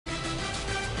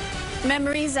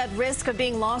Memories at risk of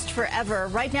being lost forever.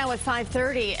 Right now at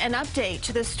 5:30, an update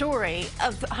to the story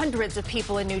of hundreds of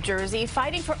people in New Jersey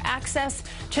fighting for access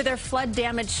to their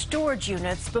flood-damaged storage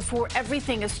units before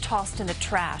everything is tossed in the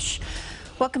trash.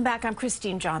 Welcome back. I'm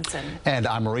Christine Johnson. And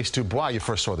I'm Maurice Dubois. You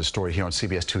first saw the story here on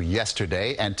CBS 2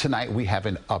 yesterday, and tonight we have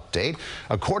an update.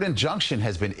 A court injunction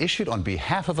has been issued on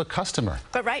behalf of a customer.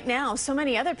 But right now, so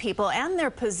many other people and their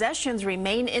possessions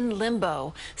remain in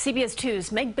limbo. CBS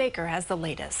 2's Meg Baker has the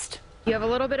latest. You have a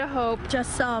little bit of hope.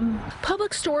 Just some.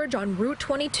 Public storage on Route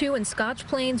 22 in Scotch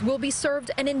Plains will be served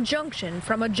an injunction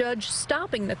from a judge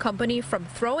stopping the company from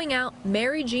throwing out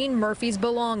Mary Jean Murphy's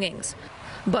belongings.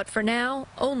 But for now,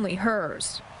 only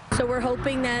hers. So we're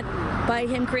hoping that by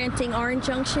him granting our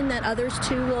injunction that others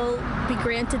too will be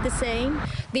granted the same.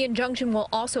 The injunction will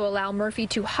also allow Murphy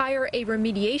to hire a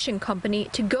remediation company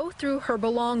to go through her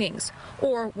belongings,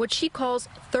 or what she calls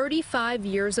 35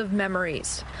 years of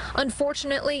memories.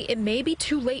 Unfortunately, it may be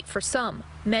too late for some.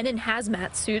 Men in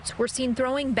hazmat suits were seen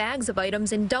throwing bags of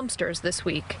items in dumpsters this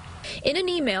week. In an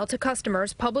email to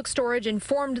customers, Public Storage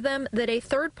informed them that a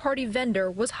third-party vendor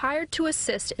was hired to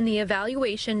assist in the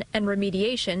evaluation and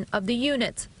remediation of the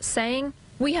units, saying,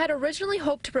 "We had originally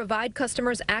hoped to provide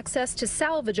customers access to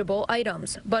salvageable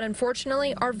items, but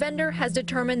unfortunately our vendor has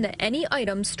determined that any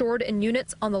items stored in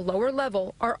units on the lower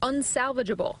level are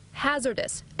unsalvageable,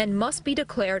 hazardous, and must be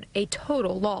declared a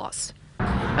total loss."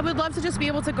 I would love to just be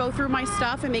able to go through my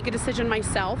stuff and make a decision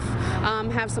myself,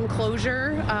 have some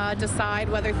closure, decide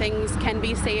whether things can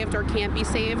be saved or can't be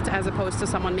saved, as opposed to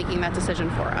someone making that decision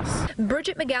for us.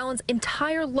 Bridget McGowan's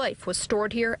entire life was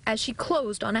stored here as she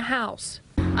closed on a house.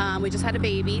 We just had a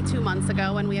baby 2 months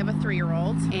ago, and we have a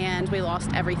 3-year-old, and we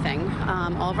lost everything.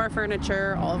 All of our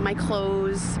furniture, all of my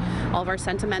clothes, all of our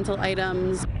sentimental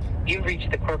items. You've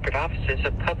reached the corporate offices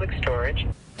of Public Storage.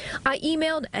 I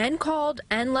emailed and called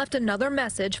and left another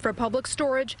message for Public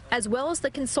Storage as well as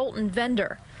the consultant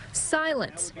vendor.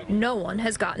 Silence. No one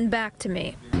has gotten back to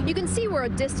me. You can see we're a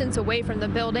distance away from the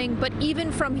building, but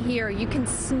even from here you can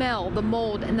smell the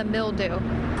mold and the mildew.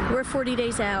 We're 40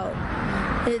 days out.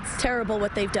 It's terrible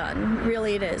what they've done.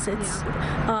 Really it is.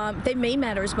 They made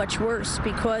matters much worse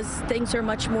because things are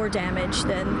much more damaged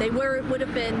than they would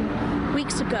have been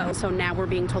weeks ago. So now we're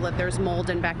being told that there's mold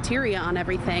and bacteria on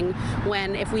everything,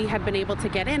 when if we had been able to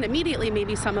get in immediately,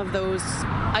 maybe some of those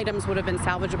items would have been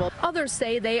salvageable. Others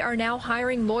say they are now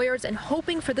hiring lawyers and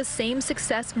hoping for the same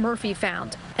success Murphy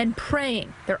found, and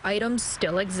praying their items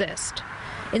still exist.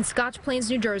 In Scotch Plains,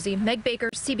 New Jersey, Meg Baker,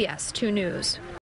 CBS 2 News.